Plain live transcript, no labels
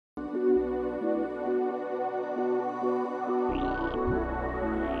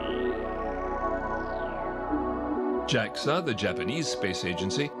JAXA, the Japanese space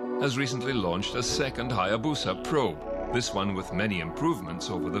agency, has recently launched a second Hayabusa probe, this one with many improvements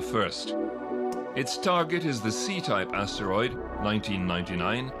over the first. Its target is the C-type asteroid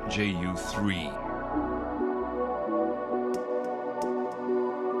 1999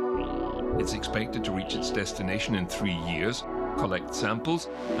 JU3. It's expected to reach its destination in 3 years, collect samples,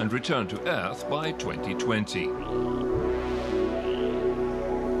 and return to Earth by 2020.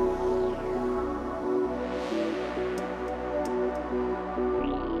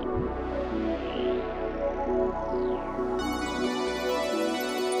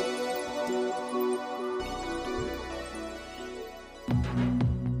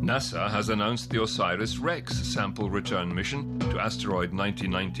 NASA has announced the OSIRIS-REx sample return mission to asteroid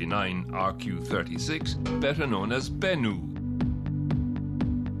 1999 RQ-36, better known as Bennu.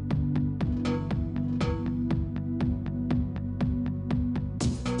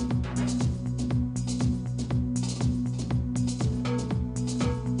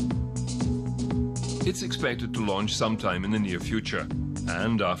 It's expected to launch sometime in the near future,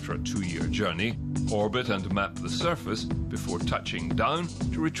 and after a 2-year journey, orbit and map the surface before touching down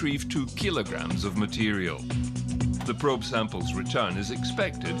to retrieve 2 kilograms of material. The probe sample's return is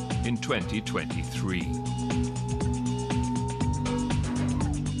expected in 2023.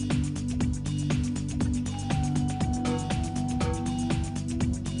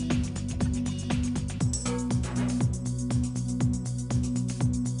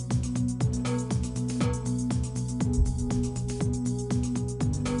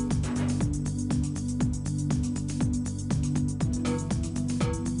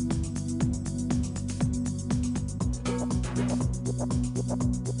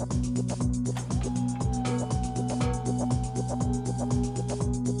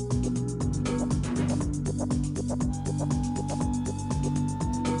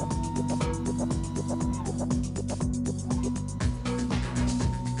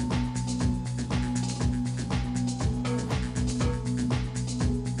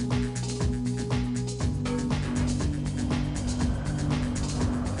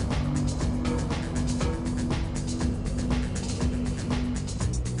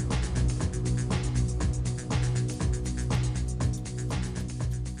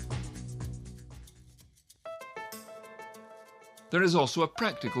 There is also a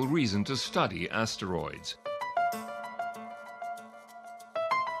practical reason to study asteroids.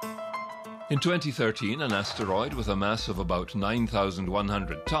 In 2013, an asteroid with a mass of about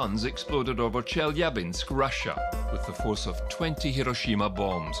 9,100 tons exploded over Chelyabinsk, Russia, with the force of 20 Hiroshima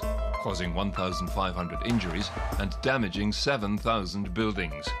bombs, causing 1,500 injuries and damaging 7,000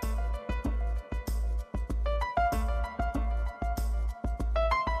 buildings.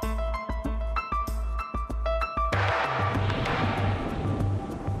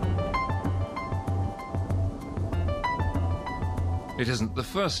 It isn't the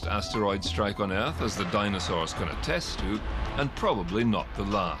first asteroid strike on Earth, as the dinosaurs can attest to, and probably not the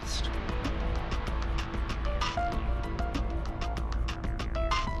last.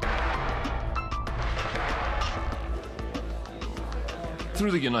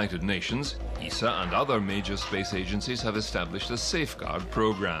 Through the United Nations, ESA and other major space agencies have established a safeguard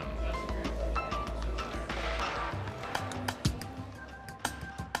program.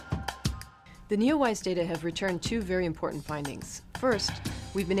 The NEOWISE data have returned 2 very important findings. First,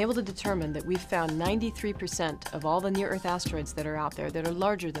 we've been able to determine that we've found 93% of all the near-Earth asteroids that are out there that are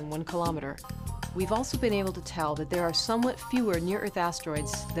larger than 1 kilometer. We've also been able to tell that there are somewhat fewer near-Earth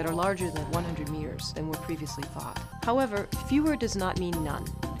asteroids that are larger than 100 meters than were previously thought. However, fewer does not mean none.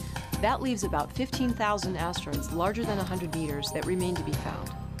 That leaves about 15,000 asteroids larger than 100 meters that remain to be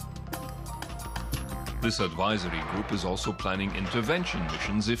found. This advisory group is also planning intervention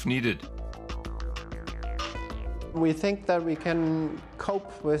missions if needed. We think that we can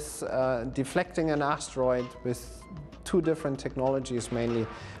cope with deflecting an asteroid with 2 different technologies mainly.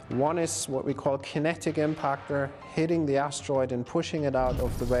 One is what we call kinetic impactor, hitting the asteroid and pushing it out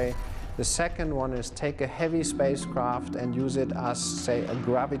of the way. The second one is take a heavy spacecraft and use it as, say, a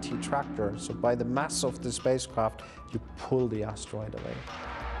gravity tractor. So by the mass of the spacecraft, you pull the asteroid away.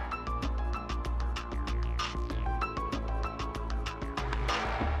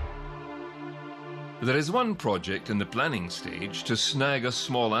 There is one project in the planning stage to snag a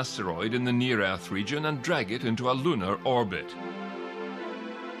small asteroid in the near-Earth region and drag it into a lunar orbit.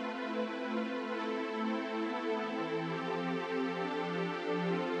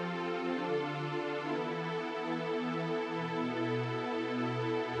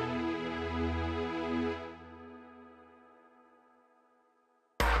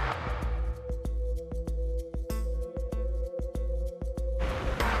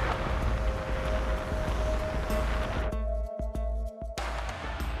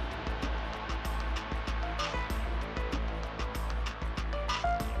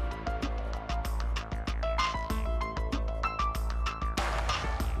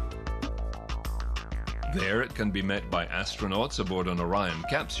 There it can be met by astronauts aboard an Orion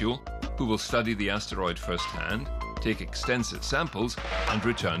capsule who will study the asteroid firsthand, take extensive samples, and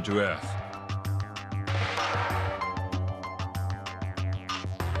return to Earth.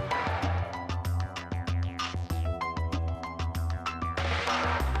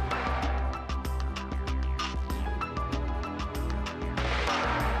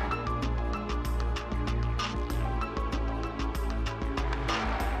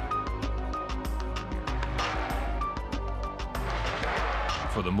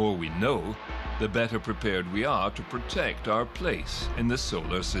 For the more we know, the better prepared we are to protect our place in the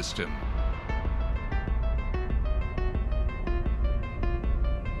solar system.